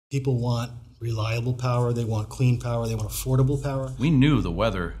People want reliable power, they want clean power, they want affordable power. We knew the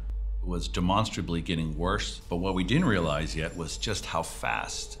weather was demonstrably getting worse, but what we didn't realize yet was just how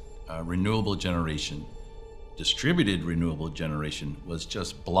fast renewable generation, distributed renewable generation, was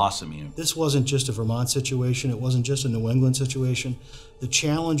just blossoming. This wasn't just a Vermont situation, it wasn't just a New England situation. The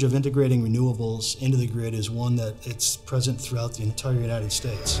challenge of integrating renewables into the grid is one that it's present throughout the entire United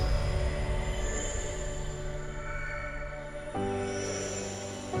States.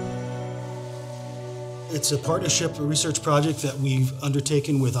 It's a partnership, a research project that we've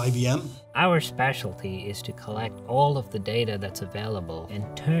undertaken with IBM. Our specialty is to collect all of the data that's available and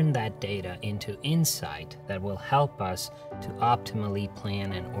turn that data into insight that will help us to optimally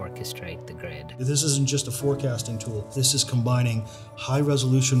plan and orchestrate the grid. This isn't just a forecasting tool. This is combining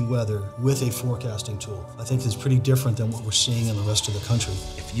high-resolution weather with a forecasting tool. I think it's pretty different than what we're seeing in the rest of the country.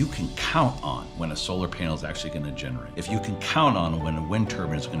 If you can count on when a solar panel is actually going to generate, if you can count on when a wind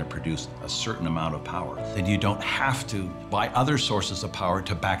turbine is going to produce a certain amount of power, then you don't have to buy other sources of power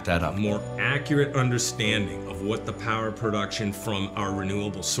to back that up. More accurate understanding of what the power production from our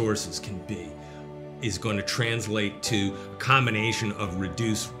renewable sources can be is going to translate to a combination of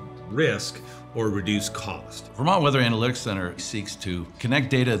reduced risk or reduced cost. Vermont Weather Analytics Center seeks to connect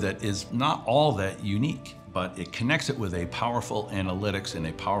data that is not all that unique, but it connects it with a powerful analytics and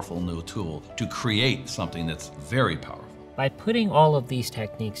a powerful new tool to create something that's very powerful. By putting all of these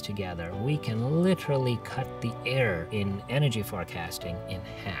techniques together, we can literally cut the error in energy forecasting in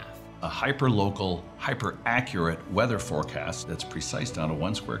half. A hyper-local, hyper-accurate weather forecast that's precise down to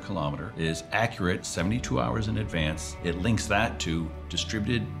 1 square kilometer is accurate 72 hours in advance. It links that to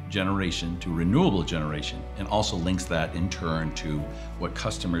distributed generation, to renewable generation, and also links that in turn to what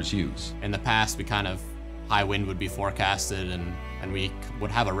customers use. In the past, high wind would be forecasted and we would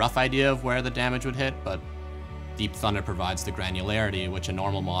have a rough idea of where the damage would hit, but deep thunder provides the granularity which a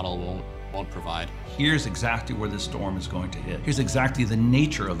normal model won't provide. Here's exactly where the storm is going to hit. Here's exactly the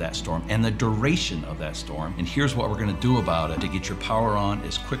nature of that storm and the duration of that storm. And here's what we're going to do about it to get your power on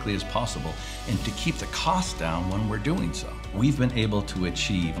as quickly as possible and to keep the cost down when we're doing so. We've been able to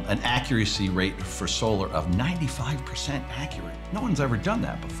achieve an accuracy rate for solar of 95% accurate. No one's ever done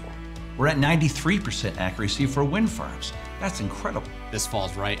that before. We're at 93% accuracy for wind farms. That's incredible. This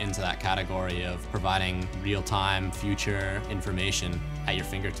falls right into that category of providing real-time future information at your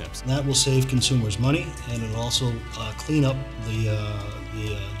fingertips. That will save consumers money, and it'll also clean up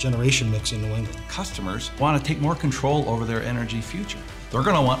the generation mix in New England. Customers want to take more control over their energy future. They're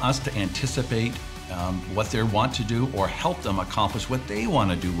going to want us to anticipate what they want to do or help them accomplish what they want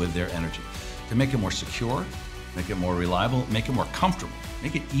to do with their energy, to make it more secure, make it more reliable, make it more comfortable,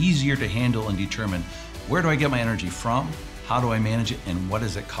 make it easier to handle and determine where do I get my energy from, how do I manage it, and what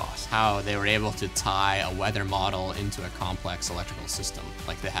does it cost? How they were able to tie a weather model into a complex electrical system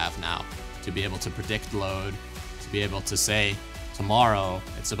like they have now, to be able to predict load, to be able to say, tomorrow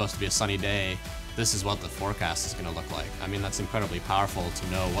it's supposed to be a sunny day, this is what the forecast is going to look like. I mean, that's incredibly powerful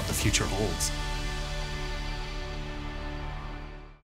to know what the future holds.